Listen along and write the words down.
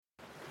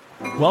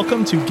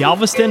Welcome to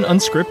Galveston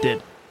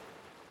Unscripted.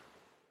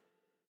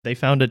 They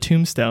found a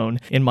tombstone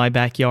in my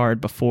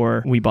backyard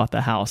before we bought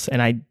the house,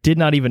 and I did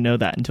not even know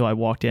that until I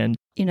walked in.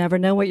 You never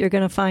know what you're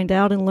going to find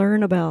out and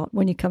learn about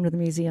when you come to the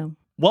museum.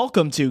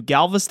 Welcome to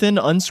Galveston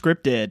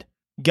Unscripted.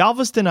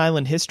 Galveston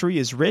Island history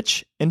is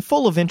rich and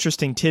full of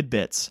interesting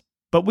tidbits,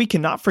 but we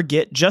cannot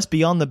forget just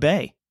beyond the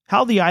bay,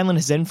 how the island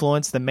has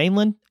influenced the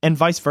mainland and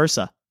vice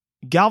versa.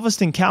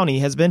 Galveston County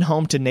has been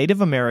home to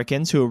Native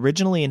Americans who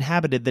originally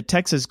inhabited the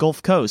Texas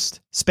Gulf Coast,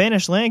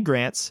 Spanish land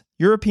grants,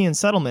 European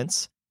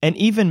settlements, and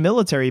even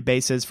military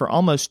bases for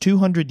almost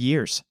 200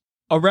 years.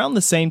 Around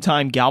the same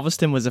time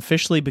Galveston was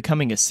officially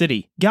becoming a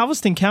city,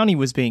 Galveston County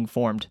was being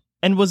formed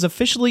and was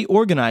officially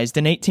organized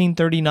in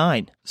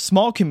 1839.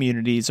 Small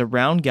communities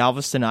around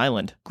Galveston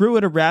Island grew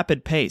at a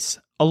rapid pace,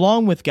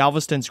 along with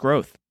Galveston's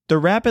growth. The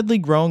rapidly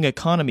growing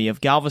economy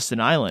of Galveston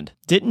Island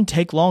didn't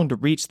take long to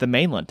reach the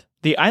mainland.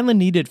 The island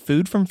needed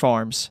food from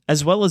farms,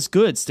 as well as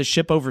goods to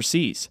ship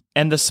overseas,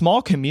 and the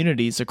small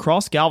communities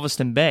across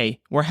Galveston Bay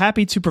were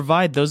happy to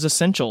provide those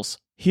essentials.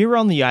 Here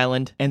on the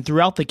island and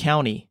throughout the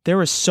county,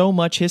 there is so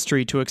much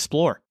history to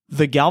explore.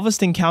 The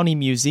Galveston County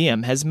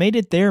Museum has made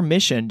it their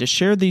mission to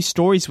share these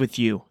stories with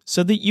you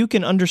so that you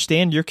can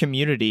understand your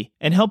community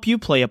and help you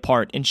play a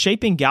part in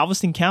shaping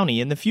Galveston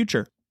County in the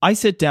future. I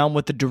sit down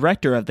with the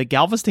director of the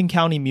Galveston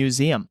County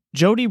Museum,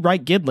 Jody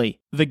Wright Gidley.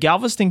 The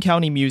Galveston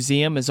County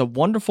Museum is a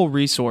wonderful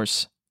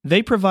resource.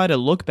 They provide a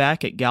look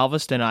back at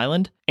Galveston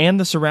Island and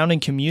the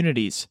surrounding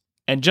communities.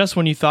 And just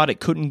when you thought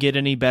it couldn't get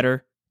any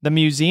better, the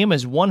museum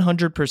is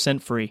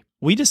 100% free.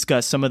 We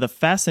discuss some of the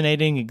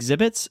fascinating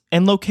exhibits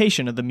and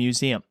location of the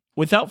museum.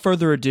 Without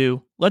further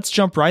ado, let's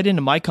jump right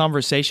into my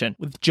conversation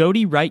with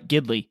Jody Wright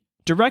Gidley,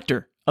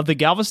 director of the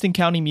Galveston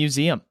County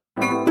Museum.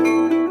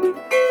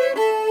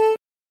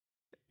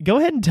 Go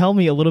ahead and tell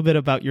me a little bit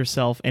about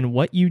yourself and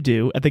what you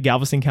do at the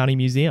Galveston County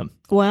Museum.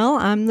 Well,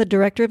 I'm the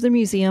director of the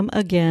museum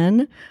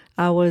again.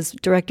 I was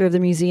director of the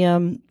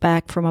museum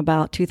back from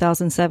about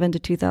 2007 to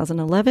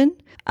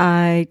 2011.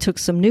 I took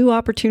some new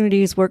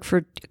opportunities, worked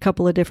for a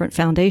couple of different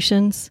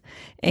foundations,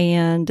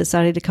 and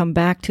decided to come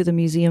back to the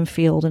museum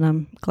field, and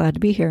I'm glad to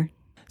be here.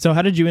 So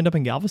how did you end up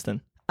in Galveston?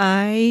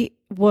 I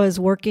was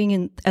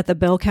working at the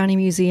Bell County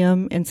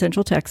Museum in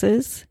Central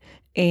Texas,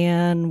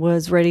 and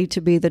was ready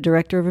to be the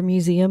director of a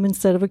museum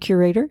instead of a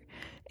curator,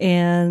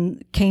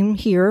 and came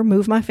here,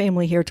 moved my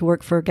family here to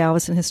work for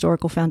Galveston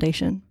Historical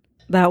Foundation.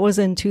 That was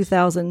in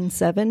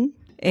 2007,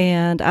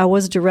 and I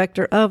was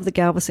director of the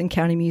Galveston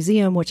County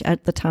Museum, which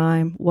at the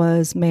time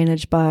was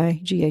managed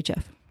by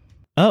GHF.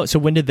 Oh,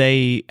 so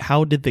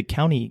how did the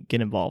county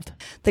get involved?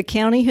 The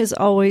county has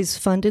always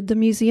funded the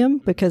museum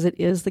because it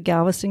is the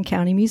Galveston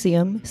County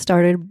Museum,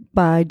 started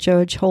by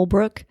Judge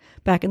Holbrook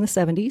back in the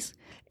 70s.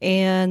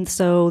 And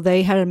so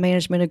they had a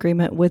management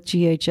agreement with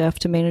GHF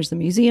to manage the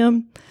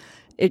museum.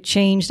 It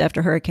changed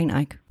after Hurricane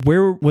Ike.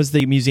 Where was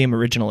the museum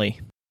originally?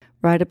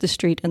 Right up the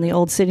street in the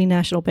old City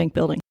National Bank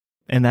building.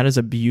 And that is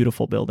a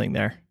beautiful building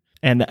there.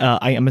 And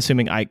I am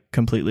assuming Ike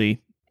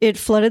completely... It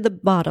flooded the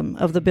bottom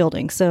of the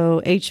building.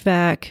 So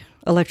HVAC,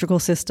 electrical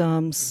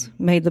systems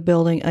made the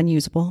building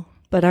unusable.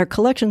 But our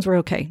collections were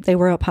okay. They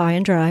were up high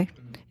and dry.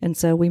 And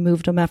so we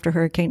moved them after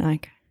Hurricane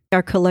Ike.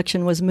 Our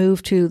collection was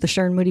moved to the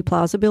Sherm Moody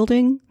Plaza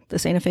building, the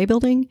Santa Fe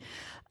building,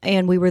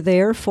 and we were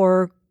there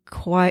for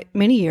quite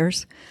many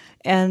years.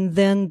 And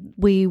then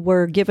we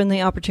were given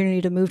the opportunity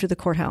to move to the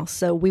courthouse.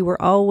 So we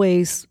were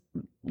always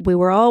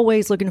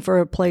looking for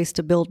a place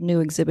to build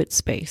new exhibit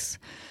space.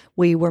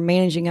 We were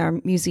managing our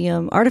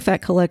museum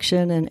artifact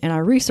collection and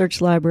our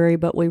research library,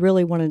 but we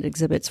really wanted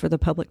exhibits for the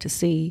public to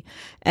see.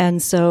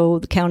 And so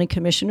the county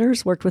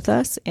commissioners worked with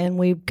us, and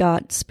we've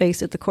got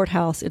space at the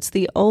courthouse. It's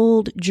the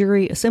old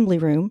jury assembly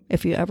room.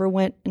 If you ever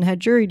went and had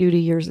jury duty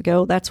years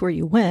ago, that's where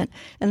you went,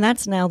 and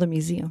that's now the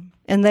museum.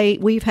 And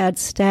we've had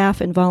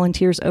staff and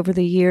volunteers over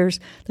the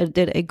years that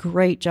did a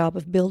great job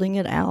of building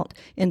it out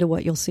into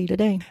what you'll see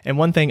today. And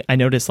one thing I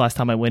noticed last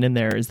time I went in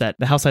there is that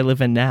the house I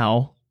live in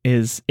now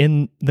is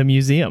in the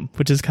museum,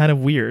 which is kind of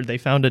weird. They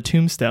found a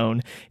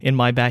tombstone in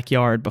my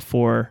backyard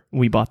before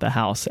we bought the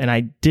house, and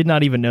I did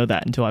not even know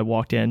that until I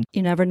walked in.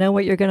 You never know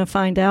what you're going to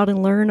find out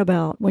and learn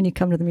about when you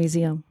come to the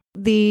museum.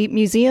 The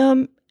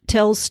museum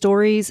tells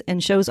stories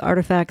and shows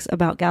artifacts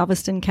about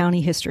Galveston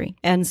County history.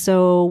 And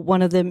so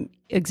one of the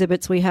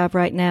exhibits we have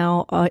right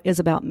now is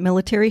about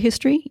military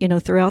history. You know,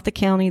 throughout the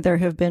county, there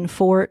have been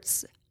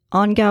forts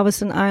on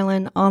Galveston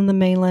Island, on the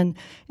mainland,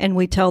 and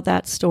we tell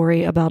that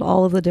story about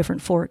all of the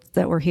different forts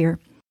that were here.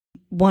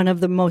 One of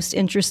the most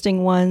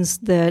interesting ones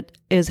that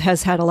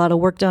has had a lot of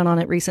work done on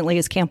it recently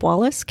is Camp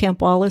Wallace.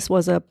 Camp Wallace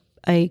was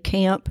a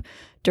camp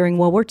during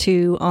World War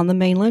II on the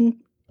mainland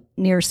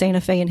near Santa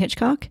Fe and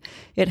Hitchcock.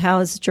 It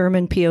housed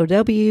German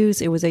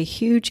POWs. It was a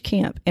huge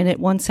camp, and it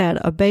once had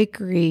a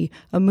bakery,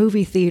 a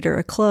movie theater,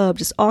 a club,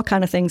 just all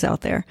kind of things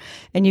out there.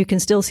 And you can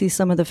still see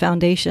some of the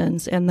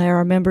foundations, and there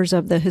are members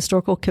of the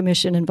Historical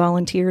Commission and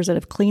volunteers that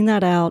have cleaned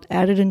that out,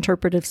 added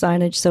interpretive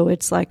signage, so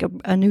it's like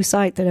a new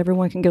site that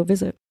everyone can go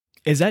visit.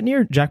 Is that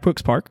near Jack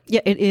Brooks Park?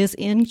 Yeah, it is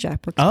in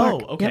Jack Brooks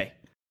Park. Oh, okay. Yep.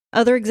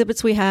 Other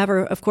exhibits we have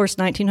are, of course,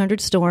 1900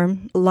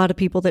 Storm. A lot of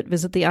people that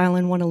visit the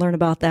island want to learn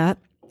about that.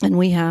 And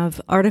we have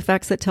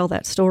artifacts that tell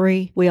that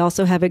story. We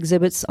also have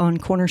exhibits on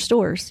corner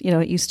stores.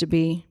 It used to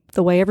be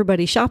the way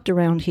everybody shopped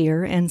around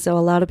here. And so a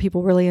lot of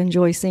people really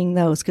enjoy seeing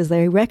those because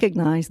they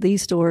recognize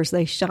these stores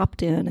they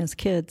shopped in as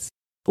kids.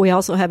 We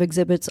also have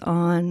exhibits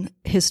on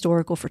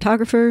historical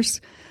photographers,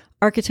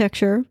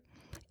 architecture,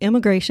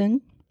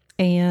 immigration,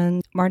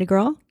 and Mardi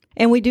Gras.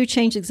 And we do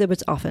change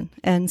exhibits often.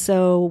 And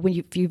so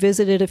if you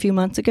visited a few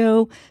months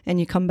ago and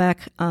you come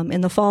back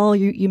in the fall,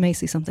 you may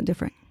see something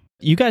different.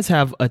 You guys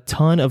have a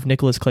ton of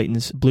Nicholas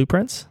Clayton's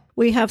blueprints?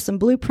 We have some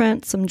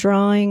blueprints, some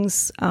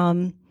drawings,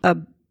 a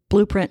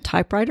blueprint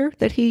typewriter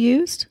that he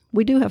used.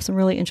 We do have some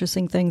really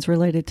interesting things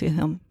related to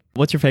him.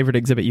 What's your favorite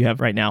exhibit you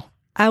have right now?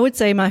 I would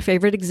say my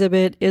favorite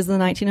exhibit is the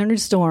 1900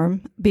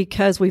 Storm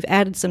because we've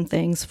added some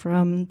things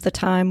from the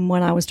time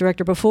when I was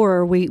director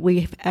before.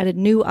 We've added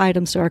new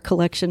items to our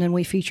collection and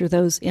we feature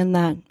those in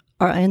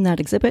that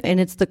exhibit. And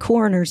it's the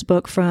coroner's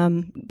book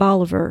from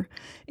Bolivar.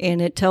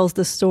 And it tells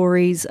the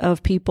stories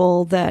of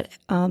people that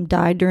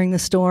died during the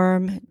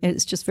storm.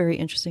 It's just very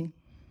interesting.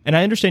 And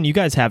I understand you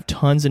guys have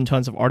tons and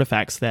tons of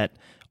artifacts that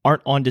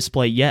aren't on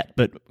display yet,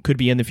 but could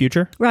be in the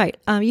future? Right.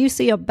 You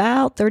see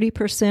about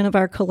 30% of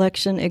our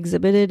collection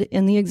exhibited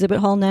in the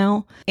exhibit hall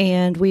now.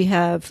 And we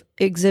have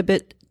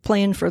exhibit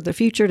planned for the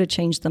future to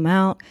change them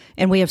out.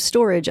 And we have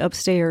storage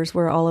upstairs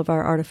where all of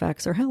our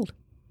artifacts are held.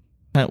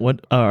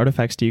 What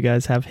artifacts do you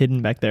guys have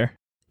hidden back there?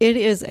 It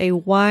is a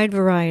wide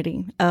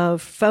variety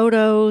of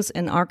photos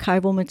and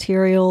archival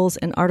materials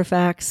and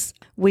artifacts.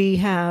 We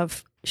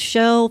have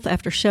shelf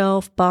after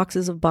shelf,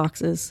 boxes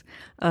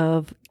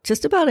of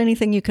just about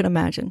anything you could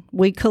imagine.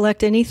 We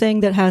collect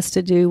anything that has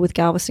to do with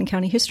Galveston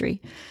County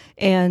history.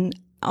 And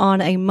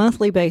on a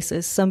monthly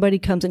basis, somebody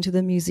comes into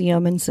the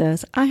museum and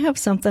says, I have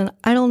something,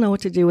 I don't know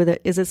what to do with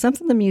it. Is it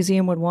something the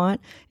museum would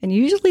want? And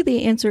usually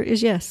the answer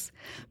is yes,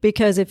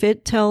 because if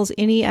it tells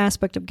any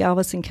aspect of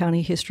Galveston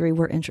County history,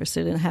 we're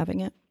interested in having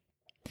it.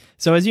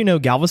 So as you know,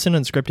 Galveston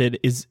Unscripted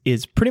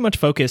is pretty much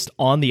focused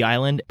on the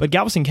island, but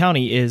Galveston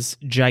County is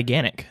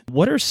gigantic.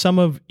 What are some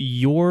of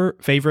your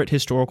favorite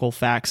historical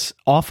facts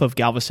off of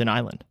Galveston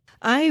Island?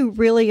 I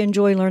really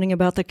enjoy learning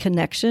about the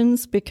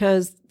connections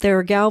because there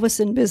are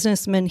Galveston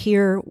businessmen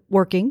here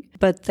working,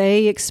 but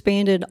they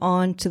expanded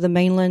on to the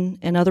mainland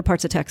and other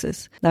parts of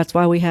Texas. That's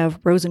why we have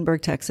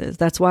Rosenberg, Texas.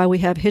 That's why we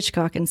have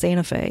Hitchcock and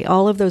Santa Fe.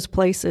 All of those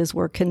places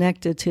were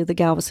connected to the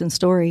Galveston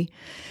story.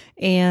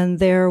 And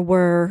there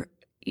were,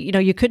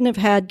 you couldn't have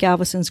had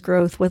Galveston's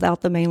growth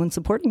without the mainland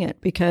supporting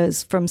it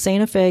because from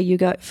Santa Fe, you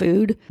got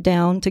food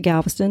down to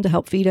Galveston to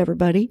help feed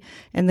everybody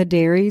and the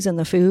dairies and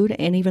the food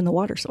and even the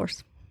water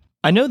source.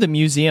 I know the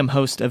museum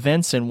hosts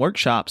events and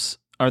workshops.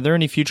 Are there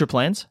any future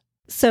plans?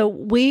 So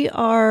we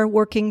are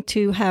working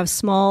to have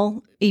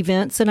small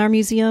events in our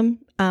museum.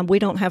 We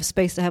don't have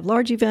space to have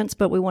large events,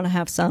 but we want to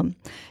have some.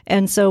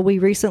 And so we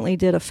recently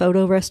did a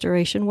photo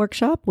restoration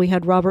workshop. We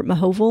had Robert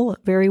Mahoval, a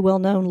very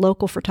well-known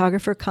local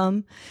photographer,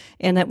 come,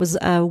 and it was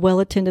a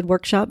well-attended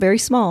workshop, very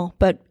small,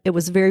 but it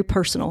was very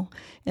personal,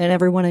 and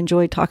everyone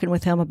enjoyed talking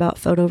with him about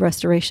photo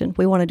restoration.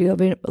 We want to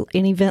do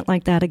an event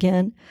like that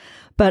again.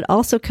 But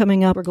also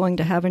coming up, we're going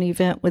to have an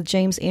event with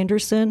James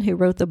Anderson, who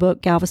wrote the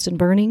book Galveston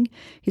Burning.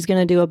 He's going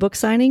to do a book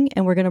signing,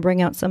 and we're going to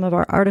bring out some of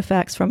our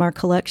artifacts from our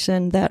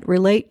collection that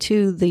relate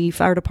to the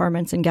fire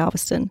departments in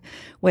Galveston.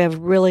 We have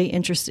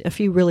a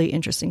few really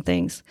interesting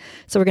things.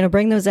 So we're going to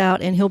bring those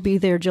out, and he'll be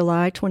there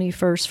July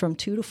 21st from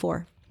 2 to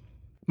 4.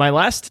 My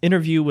last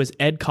interview was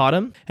Ed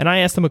Cottam, and I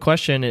asked him a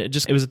question. It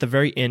was at the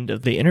very end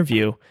of the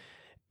interview,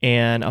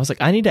 and I was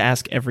like, I need to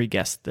ask every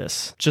guest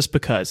this, just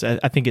because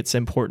I think it's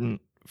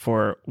important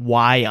for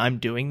why I'm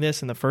doing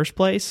this in the first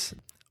place.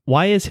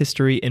 Why is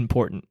history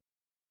important?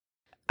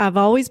 I've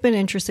always been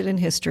interested in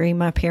history.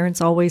 My parents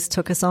always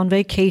took us on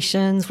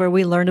vacations where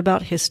we learned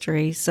about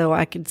history, so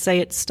I could say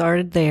it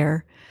started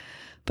there.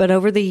 But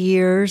over the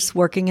years,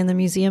 working in the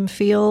museum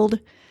field,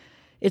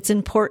 it's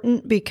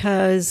important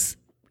because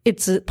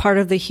it's a part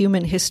of the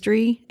human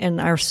history and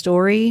our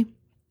story.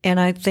 And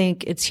I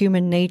think it's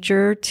human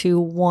nature to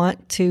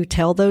want to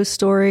tell those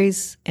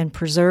stories and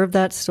preserve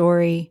that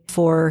story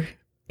for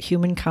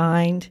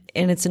humankind.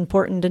 And it's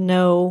important to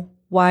know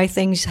why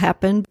things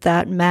happened.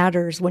 That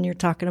matters when you're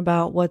talking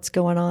about what's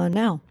going on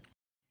now.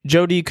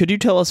 Jody, could you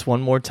tell us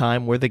one more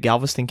time where the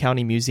Galveston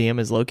County Museum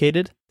is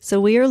located? So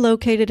we are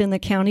located in the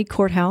county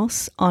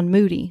courthouse on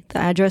Moody. The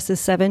address is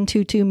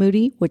 722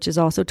 Moody, which is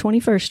also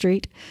 21st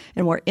Street,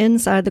 and we're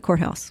inside the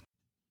courthouse.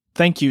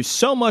 Thank you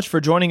so much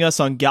for joining us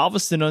on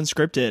Galveston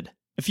Unscripted.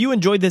 If you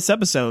enjoyed this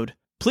episode,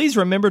 please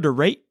remember to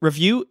rate,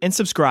 review, and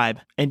subscribe.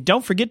 And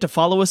don't forget to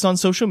follow us on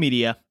social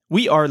media.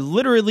 We are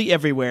literally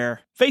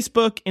everywhere.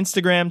 Facebook,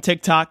 Instagram,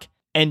 TikTok.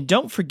 And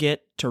don't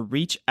forget to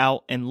reach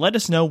out and let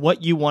us know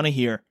what you want to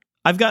hear.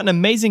 I've gotten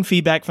amazing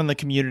feedback from the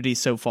community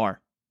so far.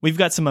 We've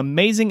got some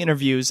amazing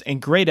interviews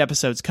and great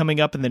episodes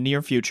coming up in the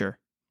near future.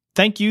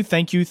 Thank you,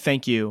 thank you,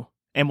 thank you.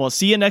 And we'll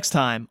see you next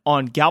time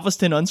on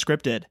Galveston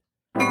Unscripted.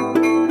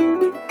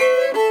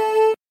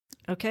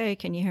 Okay,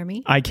 can you hear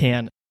me? I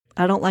can.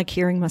 I don't like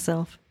hearing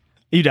myself.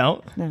 You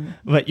don't? No.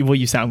 But, well,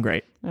 you sound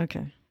great.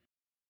 Okay.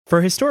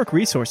 For historic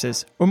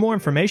resources or more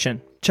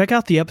information, check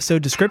out the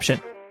episode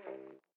description.